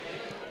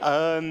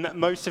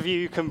Most of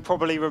you can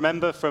probably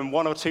remember from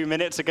 1 or 2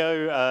 minutes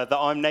ago that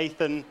I'm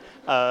Nathan.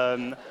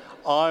 I'm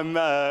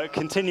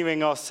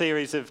continuing our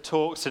series of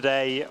talks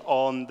today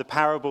on the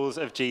parables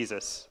of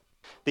Jesus.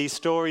 These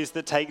stories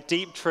that take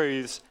deep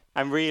truths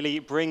and really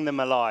bring them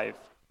alive.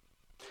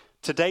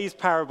 Today's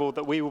parable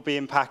that we will be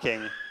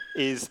unpacking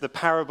is the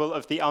parable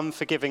of the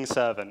unforgiving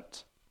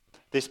servant.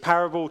 This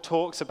parable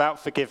talks about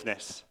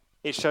forgiveness.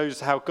 It shows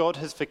how God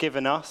has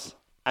forgiven us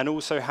and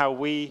also how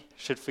we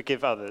should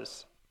forgive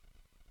others.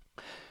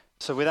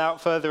 So without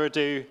further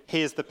ado,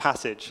 here's the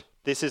passage.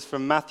 This is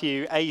from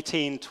Matthew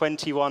 18,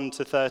 21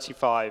 to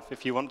 35,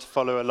 if you want to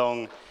follow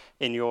along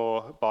in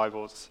your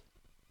Bibles.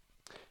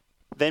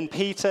 Then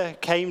Peter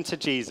came to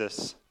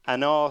Jesus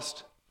and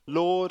asked,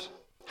 "Lord,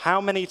 how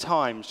many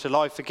times shall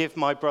I forgive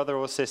my brother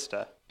or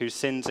sister who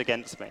sins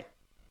against me?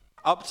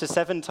 Up to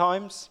 7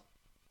 times?"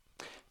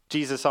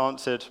 Jesus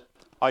answered,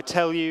 "I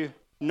tell you,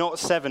 not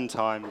 7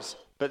 times,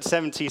 but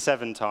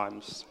 77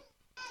 times.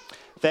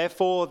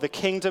 Therefore, the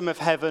kingdom of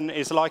heaven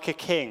is like a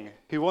king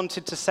who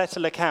wanted to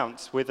settle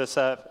accounts with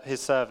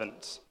his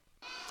servants.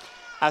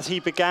 As he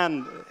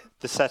began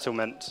the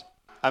settlement,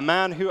 a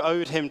man who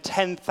owed him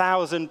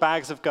 10,000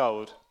 bags of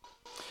gold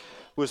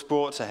was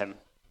brought to him.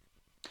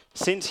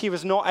 Since he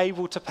was not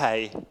able to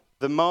pay,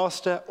 the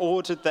master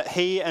ordered that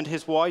he and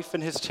his wife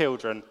and his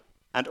children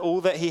and all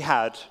that he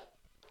had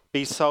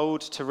be sold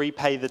to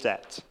repay the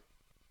debt.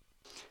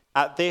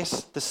 At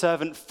this, the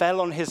servant fell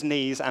on his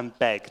knees and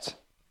begged."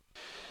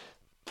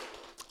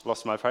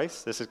 Lost my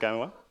place. This is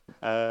going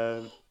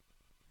well.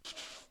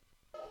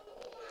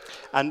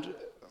 And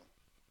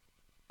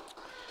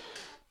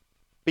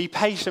 "Be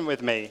patient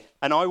with me,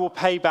 and I will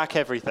pay back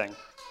everything."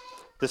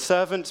 The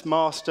servant's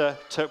master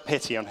took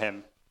pity on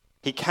him.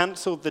 He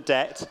cancelled the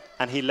debt,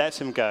 and he let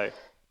him go.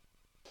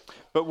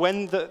 But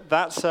when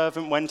that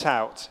servant went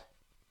out,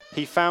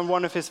 he found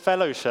one of his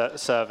fellow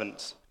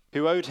servants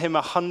who owed him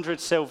 100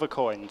 silver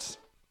coins.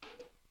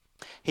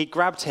 He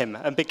grabbed him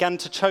and began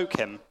to choke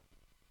him.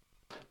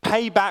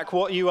 "Pay back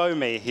what you owe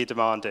me," he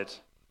demanded.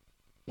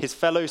 His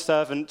fellow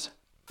servant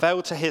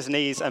fell to his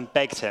knees and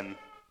begged him,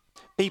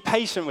 "Be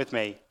patient with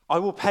me, I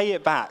will pay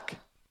it back."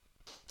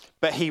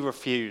 But he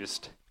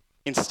refused.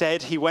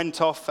 Instead, he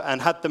went off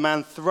and had the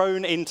man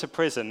thrown into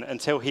prison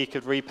until he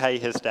could repay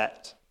his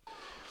debt.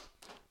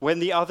 When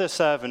the other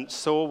servants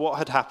saw what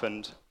had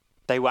happened,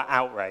 they were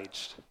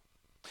outraged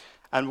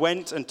and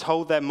went and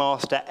told their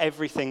master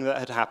everything that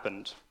had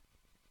happened.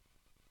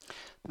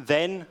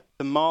 Then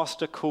the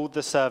master called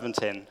the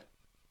servant in.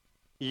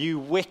 "You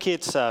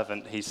wicked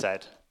servant," he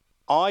said.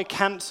 "I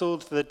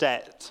cancelled the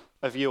debt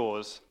of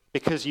yours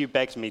because you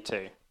begged me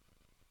to.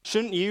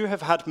 Shouldn't you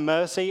have had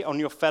mercy on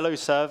your fellow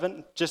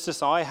servant just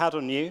as I had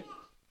on you?"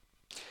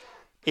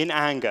 In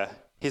anger,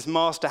 his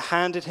master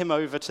handed him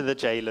over to the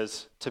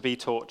jailers to be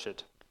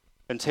tortured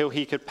until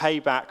he could pay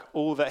back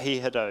all that he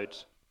had owed.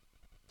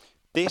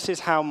 This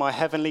is how my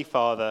heavenly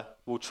Father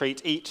will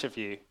treat each of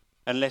you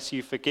unless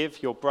you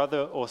forgive your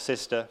brother or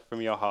sister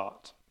from your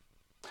heart.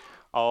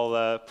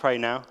 I'll pray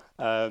now.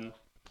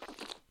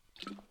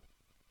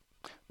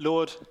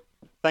 Lord,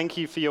 thank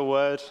you for your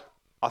word.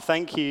 I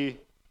thank you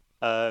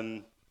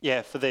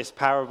for this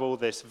parable,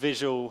 this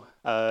visual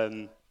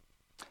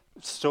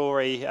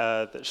story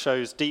that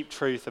shows deep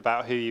truth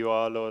about who you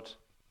are, Lord.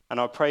 And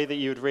I pray that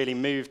you would really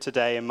move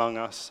today among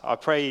us. I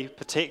pray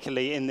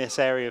particularly in this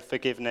area of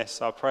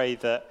forgiveness. I pray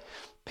that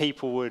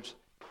people would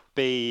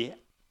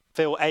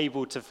feel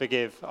able to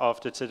forgive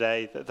after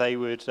today, that they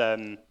would,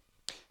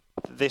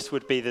 this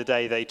would be the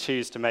day they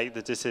choose to make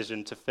the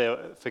decision to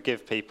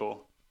forgive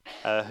people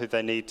who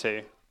they need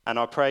to. And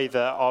I pray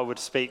that I would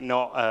speak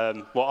not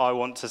what I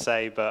want to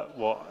say, but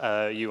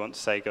what you want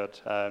to say, God,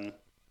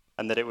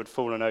 and that it would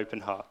fall on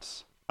open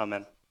hearts.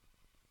 Amen.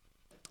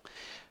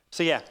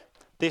 So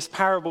this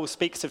parable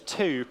speaks of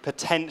 2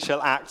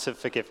 potential acts of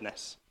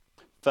forgiveness.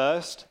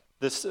 First,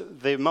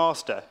 the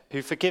master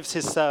who forgives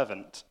his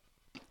servant,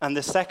 and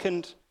the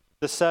second,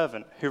 the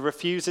servant who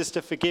refuses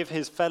to forgive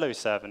his fellow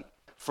servant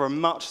for a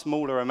much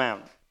smaller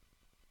amount.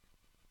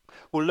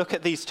 We'll look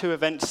at these 2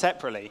 events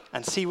separately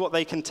and see what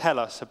they can tell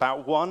us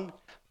about 1,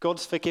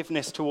 God's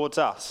forgiveness towards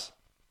us,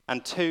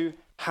 and 2,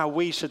 how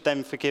we should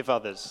then forgive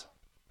others.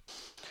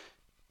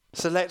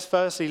 So let's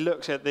firstly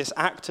look at this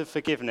act of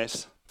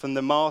forgiveness from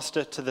the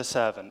master to the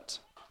servant.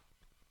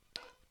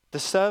 The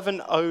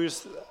servant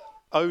owes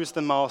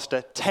the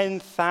master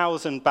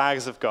 10,000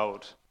 bags of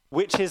gold,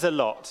 which is a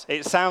lot.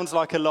 It sounds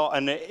like a lot,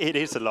 and it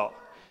is a lot.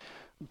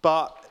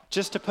 But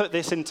just to put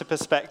this into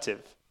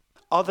perspective,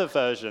 other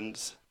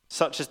versions,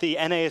 such as the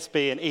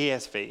NASB and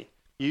ESV,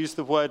 use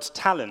the words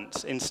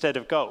talents instead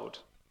of gold.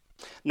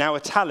 Now, a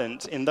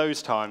talent in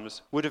those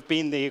times would have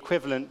been the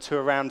equivalent to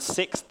around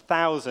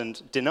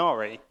 6,000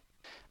 denarii,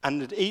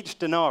 and each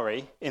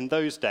denarii in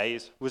those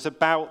days was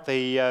about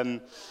the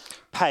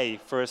pay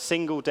for a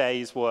single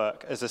day's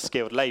work as a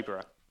skilled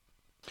labourer.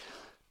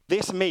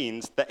 This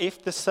means that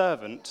if the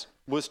servant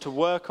was to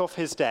work off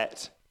his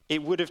debt,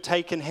 it would have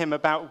taken him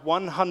about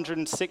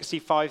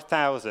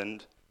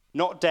 165,000,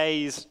 not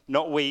days,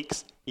 not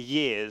weeks,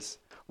 years,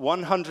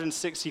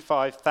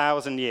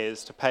 165,000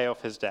 years to pay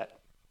off his debt.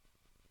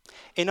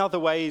 In other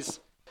words,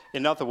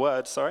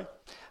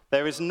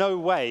 there is no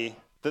way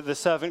that the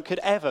servant could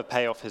ever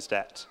pay off his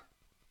debt.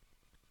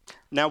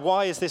 Now,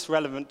 why is this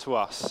relevant to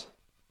us?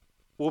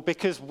 Well,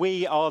 because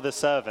we are the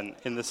servant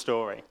in the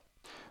story.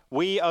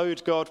 We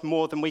owed God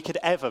more than we could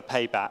ever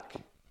pay back.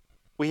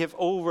 We have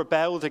all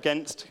rebelled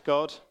against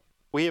God.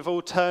 We have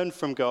all turned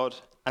from God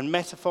and,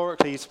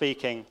 metaphorically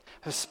speaking,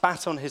 have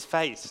spat on his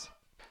face.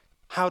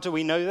 How do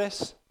we know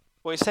this?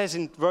 Well, it says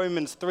in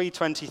Romans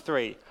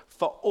 3:23,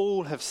 "For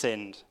all have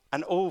sinned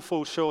and all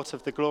fall short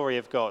of the glory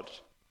of God,"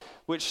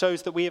 which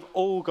shows that we have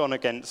all gone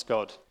against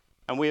God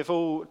and we have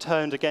all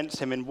turned against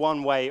him in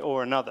one way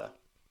or another.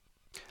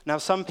 Now,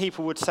 some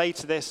people would say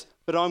to this,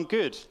 but I'm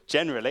good,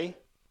 generally.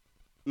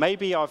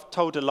 Maybe I've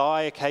told a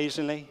lie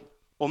occasionally,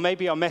 or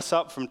maybe I mess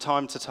up from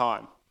time to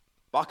time.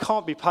 But I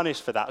can't be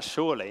punished for that,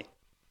 surely.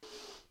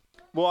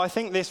 Well, I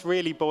think this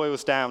really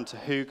boils down to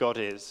who God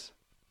is.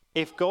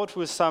 If God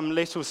was some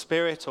little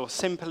spirit or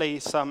simply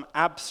some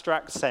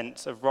abstract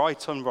sense of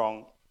right and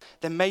wrong,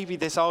 then maybe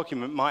this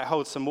argument might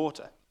hold some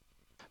water.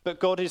 But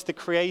God is the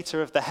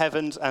creator of the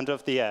heavens and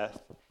of the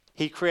earth.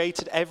 He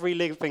created every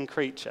living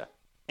creature,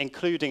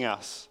 including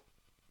us.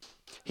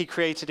 He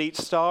created each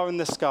star in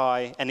the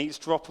sky and each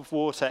drop of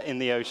water in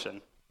the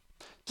ocean.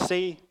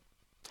 See,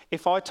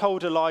 if I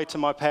told a lie to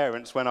my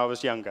parents when I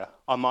was younger,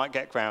 I might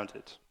get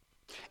grounded.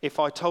 If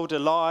I told a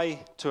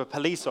lie to a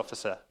police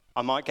officer,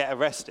 I might get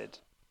arrested.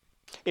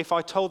 If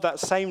I told that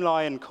same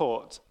lie in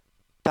court,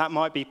 that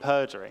might be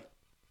perjury.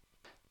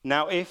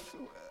 Now, if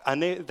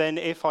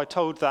I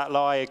told that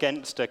lie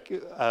against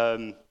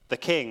the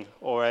king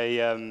or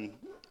a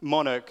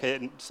monarch,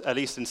 at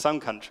least in some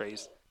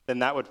countries, then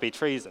that would be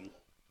treason.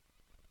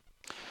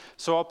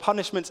 So our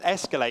punishments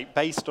escalate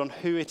based on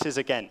who it is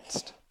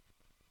against.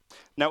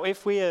 Now,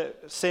 if we are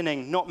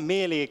sinning not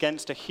merely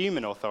against a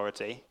human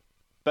authority,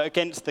 but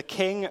against the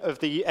king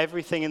of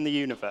everything in the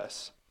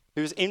universe,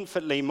 who is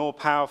infinitely more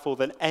powerful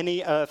than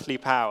any earthly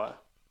power,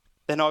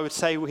 then I would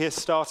say we are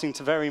starting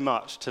to very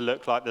much to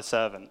look like the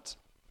servant.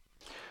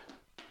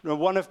 Now,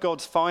 one of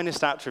God's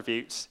finest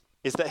attributes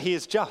is that he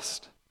is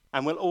just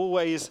and will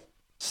always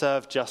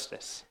serve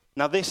justice.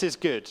 Now, this is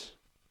good,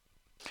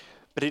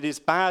 but it is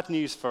bad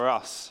news for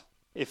us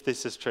if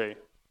this is true.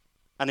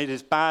 And it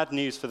is bad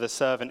news for the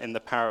servant in the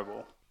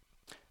parable,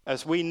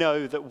 as we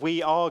know that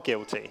we are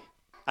guilty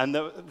and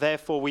that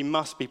therefore we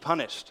must be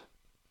punished.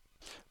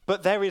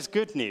 But there is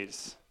good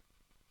news.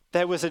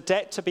 There was a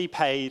debt to be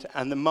paid,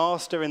 and the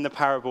master in the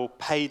parable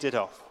paid it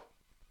off.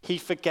 He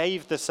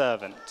forgave the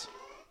servant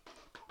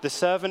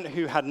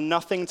who had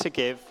nothing to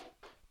give,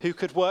 who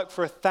could work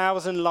for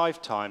 1,000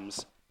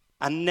 lifetimes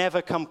and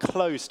never come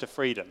close to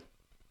freedom.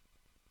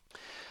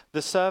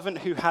 The servant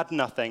who had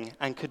nothing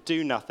and could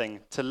do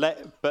nothing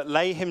but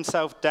lay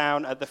himself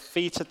down at the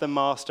feet of the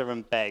master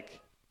and beg.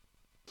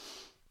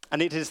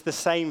 And it is the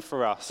same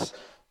for us.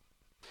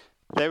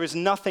 There is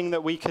nothing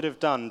that we could have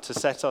done to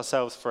set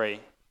ourselves free.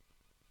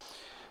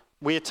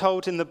 We are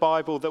told in the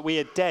Bible that we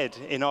are dead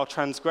in our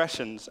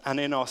transgressions and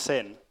in our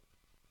sin.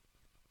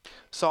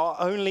 So our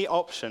only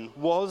option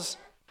was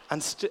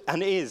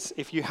and is,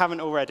 if you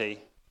haven't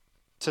already,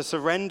 to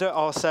surrender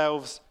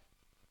ourselves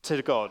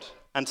to God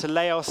and to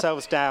lay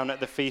ourselves down at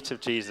the feet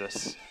of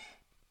Jesus.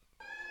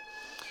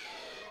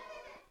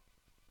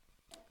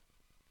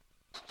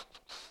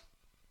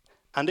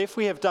 And if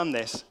we have done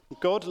this,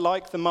 God,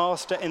 like the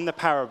master in the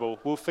parable,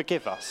 will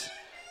forgive us,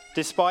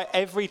 despite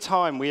every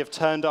time we have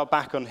turned our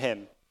back on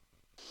him.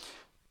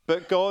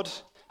 But God,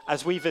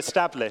 as we've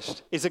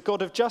established, is a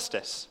God of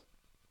justice.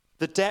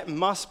 The debt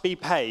must be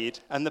paid,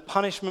 and the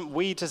punishment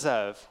we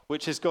deserve,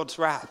 which is God's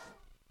wrath,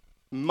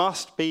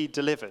 must be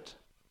delivered.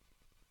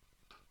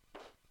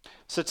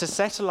 So to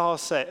settle our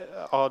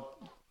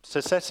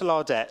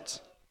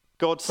debt,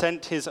 God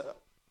sent his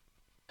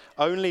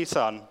only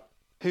Son,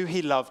 who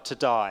he loved, to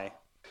die,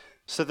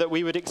 so that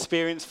we would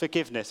experience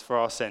forgiveness for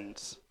our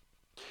sins.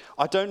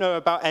 I don't know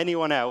about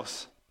anyone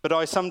else, but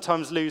I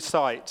sometimes lose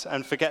sight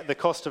and forget the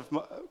cost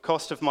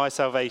of my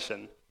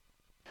salvation.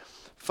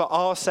 For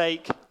our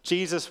sake,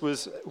 Jesus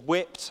was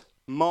whipped,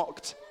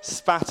 mocked,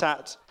 spat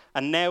at,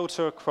 and nailed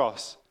to a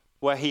cross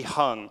where he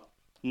hung,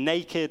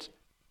 naked,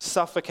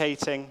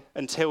 suffocating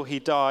until he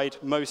died,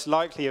 most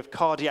likely of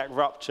cardiac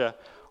rupture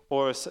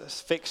or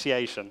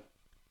asphyxiation.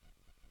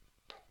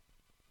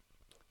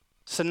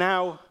 So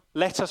now,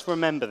 let us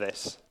remember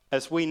this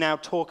as we now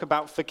talk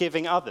about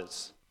forgiving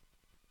others.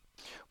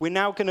 We're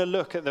now going to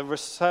look at the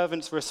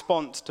servant's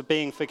response to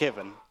being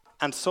forgiven.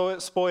 And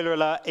spoiler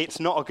alert, it's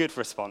not a good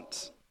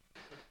response.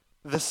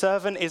 The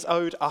servant is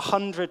owed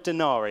 100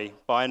 denarii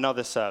by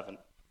another servant.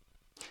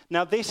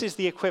 Now, this is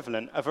the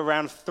equivalent of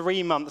around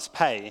 3 months'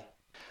 pay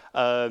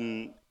at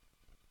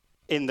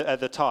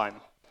the time.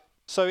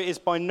 So it is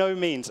by no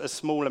means a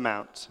small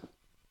amount.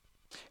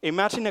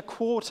 Imagine a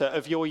quarter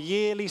of your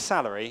yearly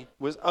salary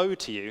was owed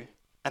to you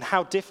and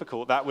how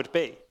difficult that would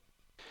be.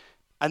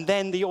 And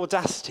then the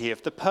audacity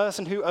of the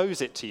person who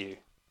owes it to you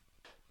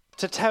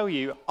to tell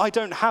you, I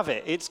don't have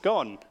it, it's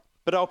gone,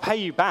 but I'll pay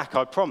you back,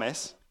 I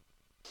promise.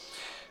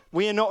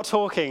 We are not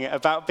talking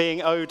about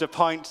being owed a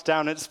pint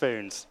down at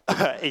Spoons,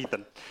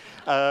 Ethan.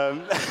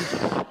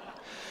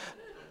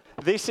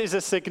 This is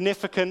a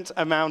significant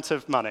amount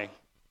of money.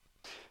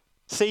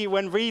 See,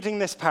 when reading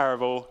this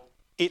parable,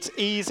 it's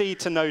easy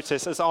to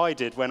notice, as I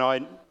did when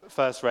I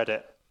first read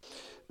it,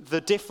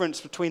 the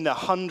difference between the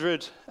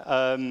 100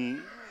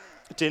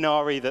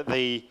 denarii that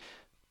the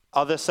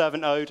other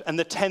servant owed and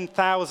the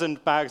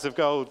 10,000 bags of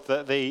gold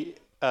that the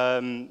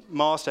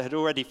master had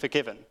already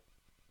forgiven.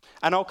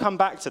 And I'll come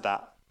back to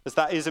that, as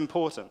that is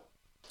important.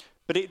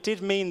 But it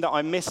did mean that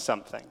I missed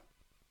something,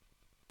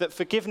 that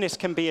forgiveness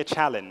can be a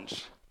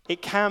challenge.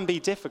 It can be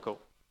difficult.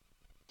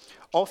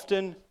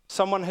 Often,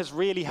 someone has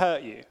really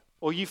hurt you,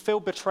 or you feel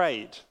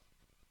betrayed.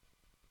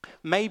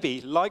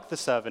 Maybe, like the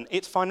servant,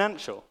 it's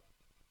financial.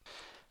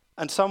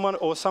 And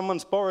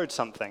someone's borrowed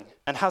something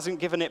and hasn't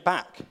given it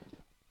back.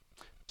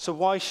 So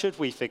why should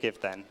we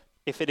forgive then,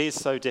 if it is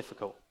so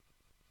difficult?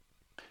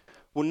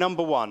 Well,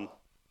 number one,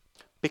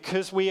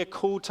 because we are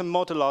called to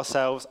model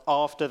ourselves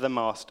after the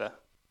master.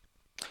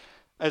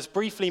 As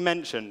briefly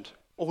mentioned,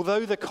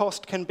 although the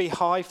cost can be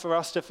high for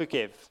us to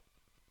forgive,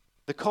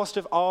 the cost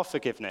of our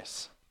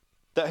forgiveness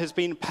that has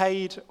been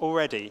paid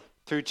already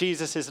through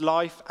Jesus'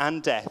 life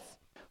and death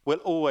will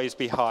always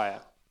be higher.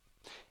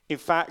 In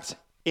fact,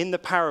 in the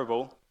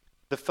parable,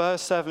 the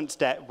first servant's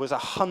debt was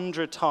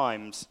 100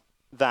 times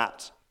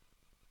that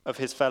of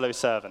his fellow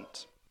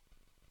servant.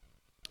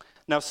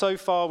 Now, so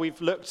far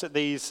we've looked at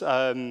these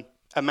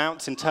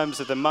amounts in terms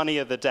of the money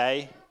of the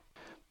day,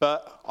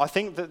 but I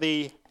think that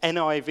the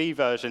NIV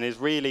version is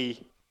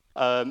really,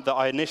 that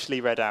I initially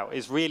read out,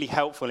 is really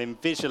helpful in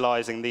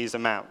visualizing these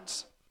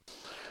amounts.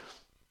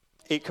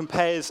 It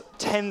compares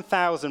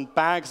 10,000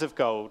 bags of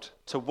gold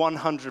to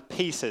 100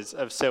 pieces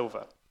of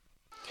silver.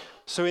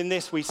 So in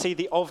this, we see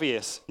the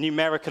obvious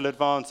numerical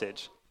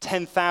advantage,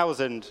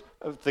 10,000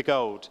 of the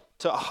gold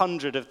to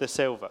 100 of the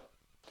silver.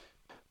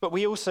 But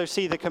we also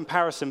see the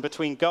comparison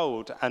between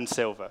gold and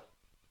silver,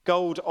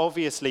 gold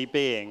obviously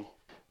being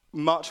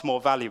much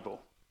more valuable.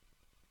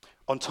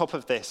 On top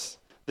of this,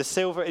 the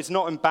silver is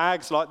not in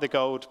bags like the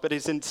gold, but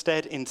is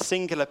instead in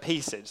singular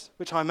pieces,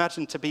 which I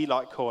imagine to be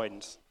like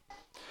coins.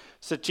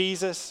 So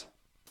Jesus,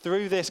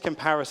 through this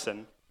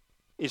comparison,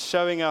 is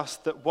showing us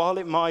that while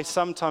it might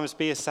sometimes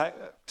be a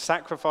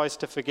sacrifice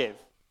to forgive,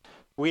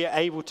 we are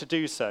able to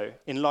do so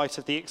in light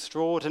of the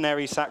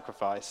extraordinary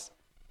sacrifice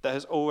that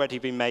has already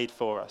been made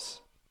for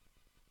us.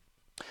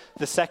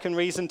 The second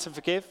reason to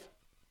forgive,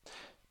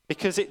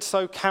 because it's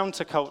so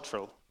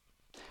countercultural,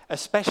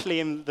 especially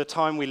in the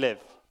time we live.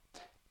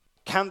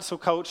 Cancel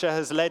culture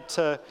has led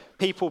to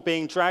people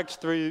being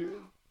dragged through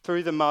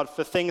the mud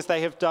for things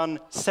they have done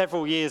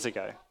several years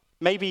ago,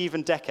 maybe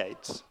even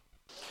decades.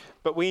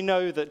 But we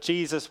know that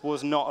Jesus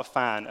was not a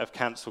fan of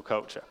cancel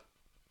culture.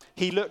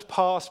 He looked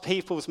past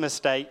people's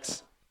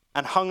mistakes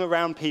and hung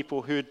around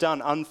people who had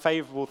done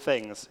unfavorable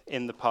things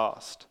in the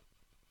past.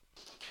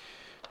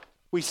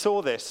 We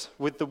saw this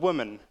with the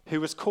woman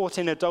who was caught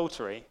in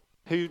adultery,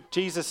 who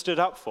Jesus stood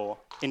up for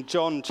in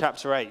John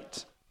chapter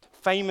 8,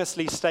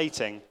 famously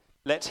stating,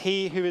 "Let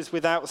he who is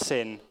without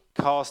sin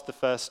cast the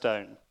first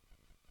stone."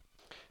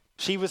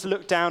 She was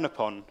looked down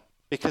upon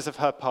because of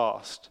her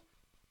past,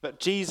 but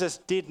Jesus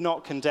did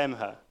not condemn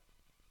her.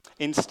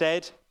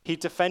 Instead, he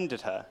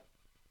defended her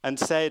and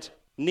said,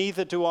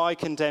 "Neither do I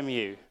condemn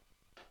you.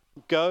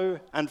 Go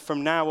and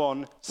from now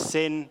on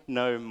sin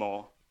no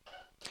more."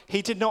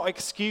 He did not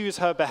excuse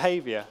her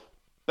behavior,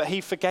 but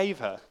he forgave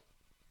her,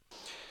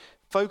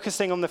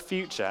 focusing on the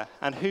future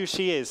and who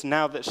she is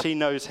now that she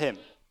knows him.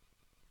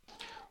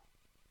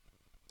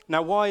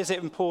 Now, why is it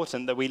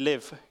important that we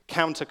live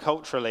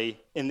counterculturally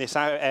in this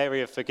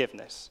area of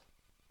forgiveness?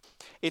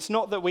 It's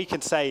not that we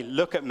can say,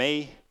 "Look at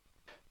me,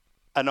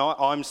 and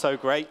I'm so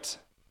great."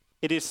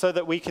 It is so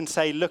that we can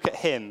say, "Look at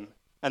him,"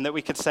 and that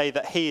we can say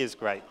that he is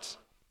great,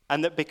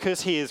 and that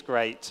because he is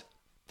great,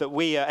 that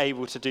we are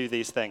able to do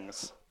these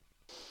things.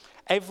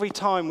 Every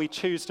time we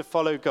choose to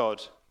follow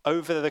God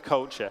over the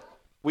culture,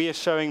 we are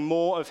showing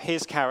more of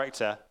his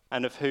character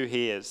and of who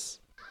he is.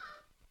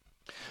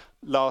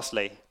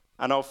 Lastly,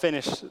 and I'll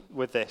finish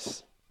with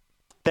this,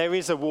 there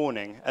is a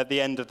warning at the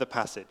end of the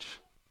passage.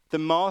 The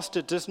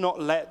master does not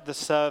let the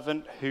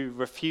servant who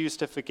refused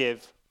to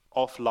forgive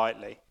off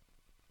lightly.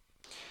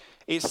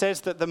 It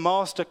says that the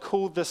master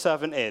called the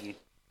servant in,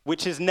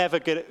 which is never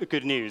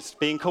good news.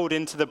 Being called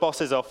into the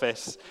boss's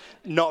office,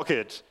 not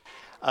good.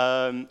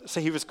 So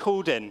he was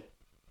called in.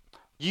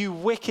 "You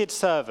wicked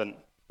servant,"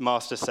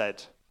 master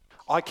said.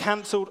 "I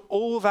cancelled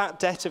all that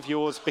debt of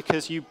yours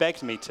because you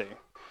begged me to.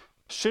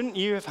 Shouldn't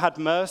you have had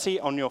mercy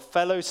on your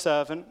fellow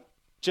servant,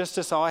 just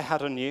as I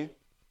had on you?"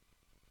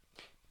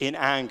 In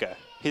anger,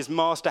 his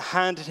master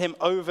handed him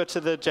over to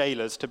the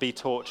jailers to be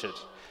tortured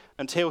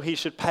until he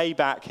should pay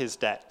back his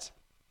debt.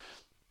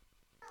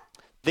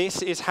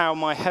 "This is how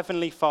my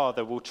heavenly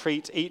Father will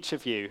treat each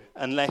of you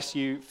unless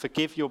you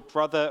forgive your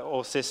brother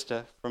or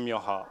sister from your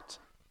heart."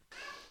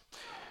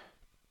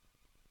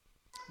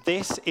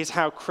 This is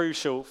how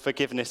crucial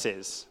forgiveness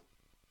is,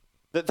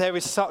 that there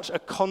is such a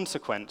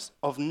consequence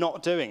of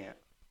not doing it.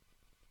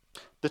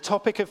 The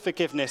topic of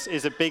forgiveness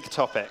is a big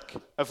topic,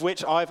 of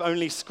which I've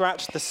only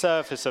scratched the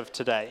surface of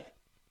today.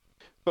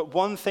 But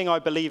one thing I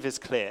believe is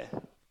clear,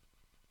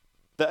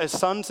 that as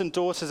sons and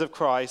daughters of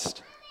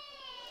Christ,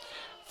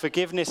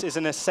 forgiveness is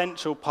an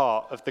essential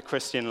part of the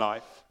Christian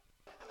life,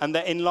 and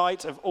that in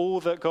light of all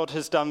that God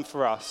has done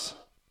for us,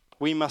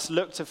 we must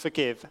look to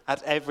forgive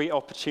at every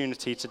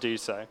opportunity to do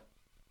so.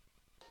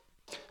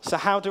 So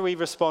how do we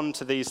respond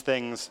to these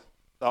things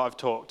that I've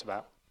talked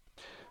about?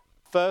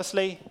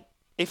 Firstly,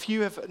 if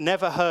you have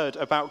never heard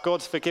about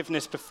God's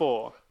forgiveness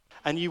before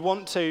and you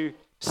want to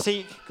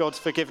seek God's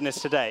forgiveness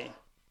today,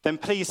 then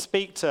please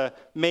speak to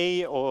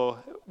me or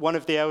one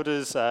of the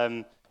elders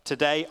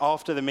today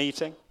after the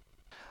meeting.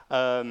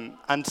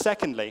 And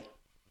secondly,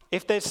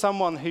 if there's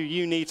someone who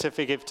you need to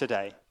forgive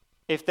today,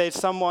 if there's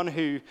someone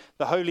who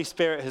the Holy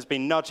Spirit has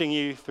been nudging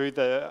you through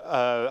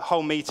the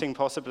whole meeting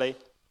possibly,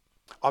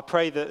 I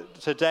pray that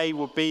today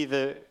will be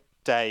the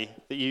day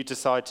that you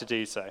decide to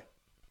do so.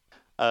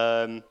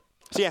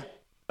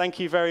 Thank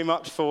you very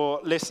much for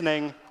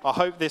listening. I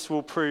hope this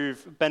will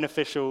prove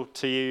beneficial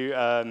to you.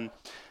 And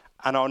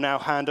I'll now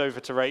hand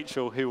over to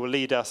Rachel, who will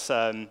lead us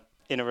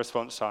in a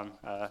response time.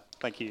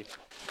 Thank you.